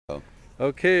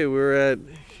Okay, we're at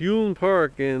Hulme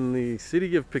Park in the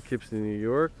city of Poughkeepsie, New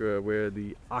York, where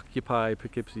the Occupy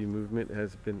Poughkeepsie movement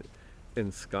has been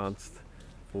ensconced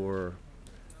for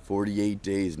 48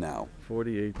 days now.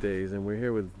 48 days. And we're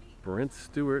here with Brent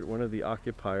Stewart, one of the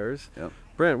occupiers. Yep.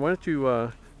 Brent, why don't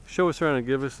you show us around and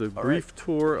give us a brief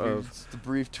tour of... Here's the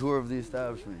brief tour of the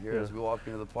establishment here. As we walk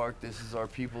into the park, this is our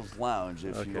People's Lounge.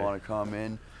 If you want to come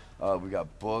in, we got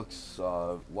books,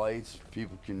 lights,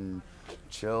 people can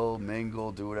chill,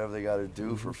 mingle, do whatever they got to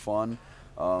do for fun.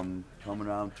 Coming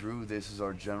on through, this is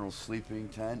our general sleeping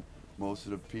tent. Most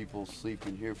of the people sleep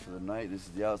in here for the night. This is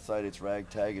the outside. It's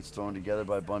ragtag. It's thrown together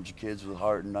by a bunch of kids with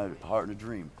heart and a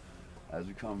dream. As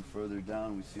we come further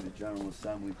down, we see the General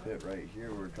Assembly pit right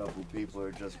here, where a couple of people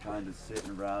are just kind of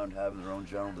sitting around having their own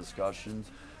general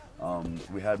discussions.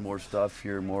 We had more stuff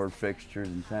here, more fixtures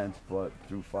and tents, but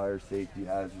through fire safety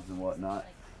hazards and whatnot,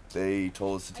 they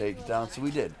told us to take it down, so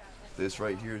we did. This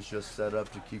right here is just set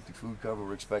up to keep the food covered.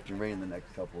 We're expecting rain in the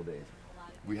next couple of days.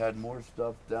 We had more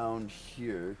stuff down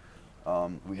here.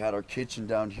 We had our kitchen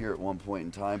down here at one point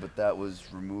in time, but that was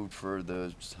removed for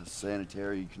the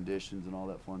sanitary conditions and all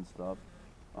that fun stuff.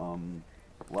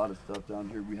 A lot of stuff down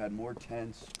here. We had more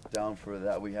tents down for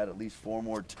that. We had at least 4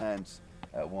 more tents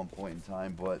at one point in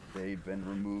time, but they've been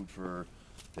removed for,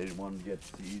 they didn't want to get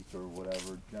seized or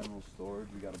whatever. General storage,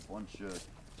 we got a bunch of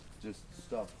just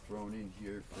stuff thrown in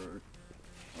here for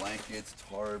blankets,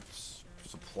 tarps,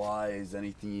 supplies,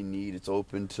 anything you need. It's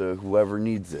open to whoever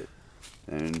needs it.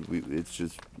 And it's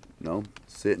just,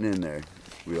 sitting in there.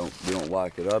 We don't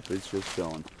lock it up. It's just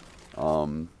chilling.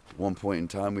 One point in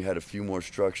time, we had a few more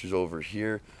structures over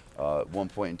here. One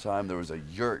point in time, there was a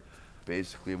yurt,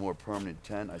 basically a more permanent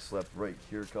tent. I slept right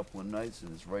here a couple of nights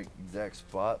in this right exact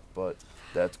spot, but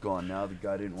that's gone now. The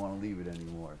guy didn't want to leave it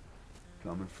anymore.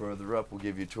 Coming further up, we'll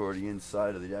give you a tour of the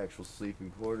inside of the actual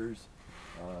sleeping quarters.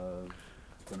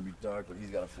 It's going to be dark, but he's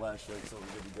got a flashlight, so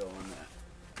we're good to go on that.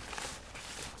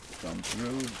 Come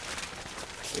through.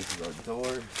 This is our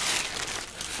door.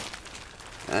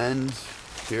 And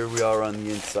here we are on the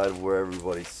inside of where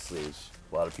everybody sleeps.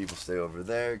 A lot of people stay over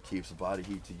there, keeps the body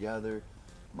heat together.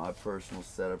 My personal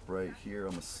setup right here.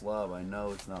 I'm a slob, I know,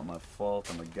 it's not my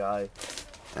fault, I'm a guy.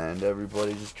 And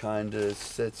everybody just kind of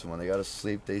sits. When they gotta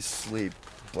sleep, they sleep.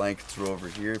 Blankets are over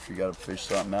here. If you gotta fish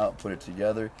something out, put it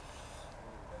together.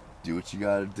 Do what you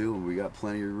gotta do. We got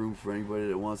plenty of room for anybody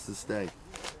that wants to stay.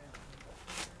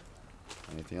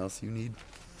 Anything else you need?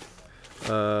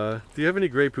 Do you have any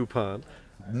Grey Poupon?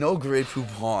 No Grey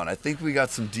Poupon. I think we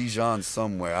got some Dijon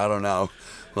somewhere. I don't know.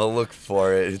 We'll look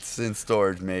for it. It's in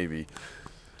storage, maybe.